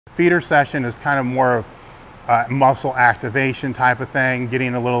Feeder session is kind of more of muscle activation type of thing,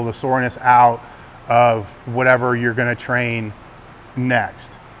 getting a little of the soreness out of whatever you're going to train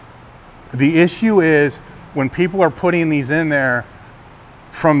next. The issue is when people are putting these in there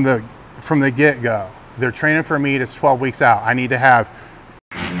from the get-go. They're training for a meet, it's 12 weeks out. I need to have.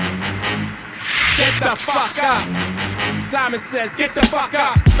 Get the fuck up. Simon says, get the fuck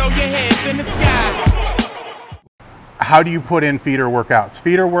up. Throw your hands in the sky. How do you put in feeder workouts?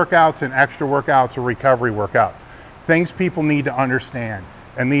 Feeder workouts and extra workouts or recovery workouts. Things people need to understand.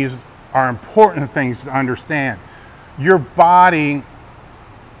 And these are important things to understand. Your body,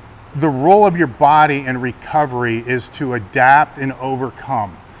 the role of your body in recovery is to adapt and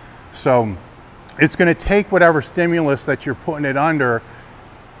overcome. So it's going to take whatever stimulus that you're putting it under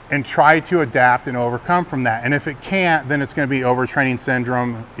and try to adapt and overcome from that. And if it can't, then it's going to be overtraining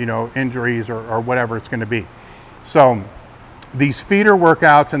syndrome, you know, injuries or whatever it's going to be. So these feeder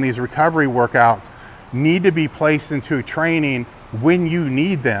workouts and these recovery workouts need to be placed into training when you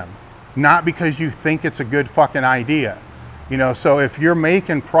need them, not because you think it's a good fucking idea. You know, so if you're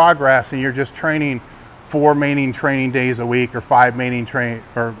making progress and you're just training 4 main training days a week or 5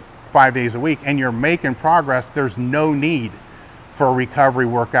 days a week and you're making progress, there's no need for recovery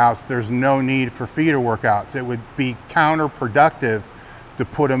workouts. There's no need for feeder workouts. It would be counterproductive to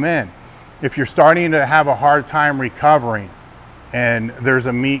put them in. If you're starting to have a hard time recovering and there's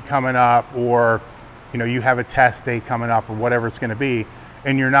a meet coming up, or you know, you have a test day coming up or whatever it's going to be,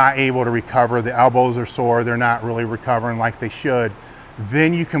 and you're not able to recover, the elbows are sore, they're not really recovering like they should,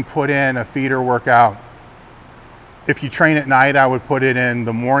 then you can put in a feeder workout. If you train at night, I would put it in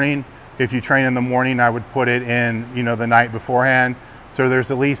the morning. If you train in the morning, I would put it in, you know, the night beforehand. So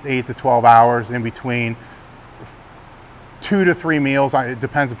there's at least 8 to 12 hours in between 2 to 3 meals. It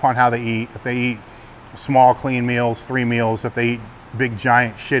depends upon how they eat. If they eat small, clean meals, 3 meals. If they eat big,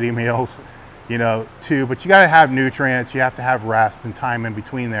 giant, shitty meals, you know, 2. But you got to have nutrients. You have to have rest and time in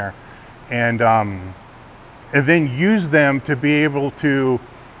between there, and then use them to be able to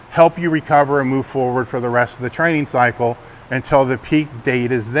help you recover and move forward for the rest of the training cycle until the peak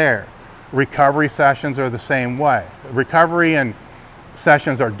date is there. Recovery sessions are the same way. Recovery and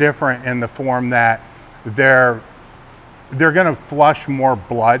sessions are different in the form that they're going to flush more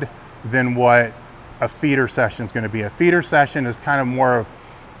blood than what a feeder session is going to be. A feeder session is kind of more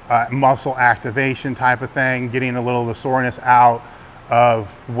of muscle activation type of thing, getting a little of the soreness out of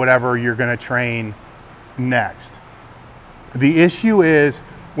whatever you're going to train next. The issue is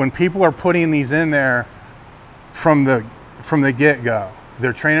when people are putting these in there from the get-go.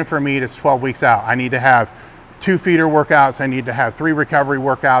 They're training for a meet, it's 12 weeks out. I need to have 2 feeder workouts, I need to have 3 recovery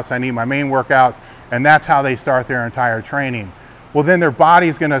workouts, I need my main workouts, and that's how they start their entire training. Well, then their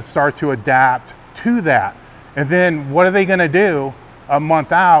body's gonna start to adapt to that. And then what are they gonna do a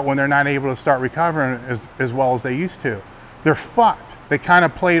month out when they're not able to start recovering as well as they used to? They're fucked. They kind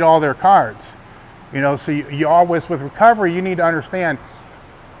of played all their cards. You know, so you always, with recovery, you need to understand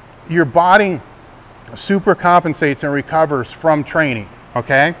your body super compensates and recovers from training,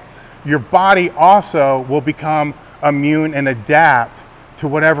 okay? Your body also will become immune and adapt to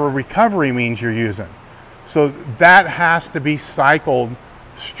whatever recovery means you're using. So that has to be cycled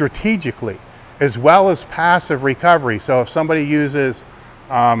strategically, as well as passive recovery. So if somebody uses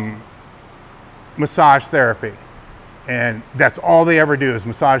massage therapy, and that's all they ever do is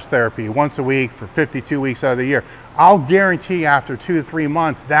massage therapy once a week for 52 weeks out of the year, I'll guarantee after 2 to 3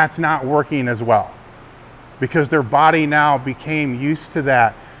 months, that's not working as well, because their body now became used to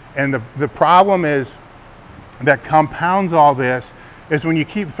that. And the problem is that compounds all this is when you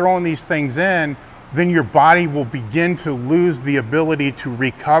keep throwing these things in, then your body will begin to lose the ability to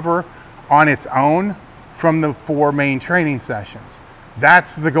recover on its own from the 4 main training sessions.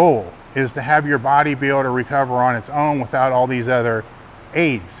 That's the goal, is to have your body be able to recover on its own without all these other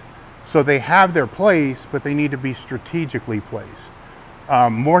aids. So they have their place, but they need to be strategically placed.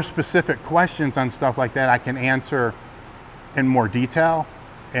 More specific questions on stuff like that I can answer in more detail.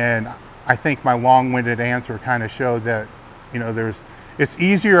 And I think my long-winded answer kind of showed that, you know, it's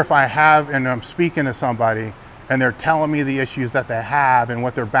easier if I have, and I'm speaking to somebody and they're telling me the issues that they have and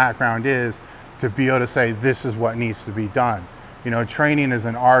what their background is, to be able to say, this is what needs to be done. You know, training is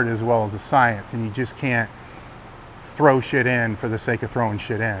an art as well as a science, and you just can't throw shit in for the sake of throwing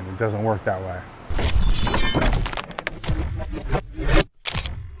shit in. It doesn't work that way.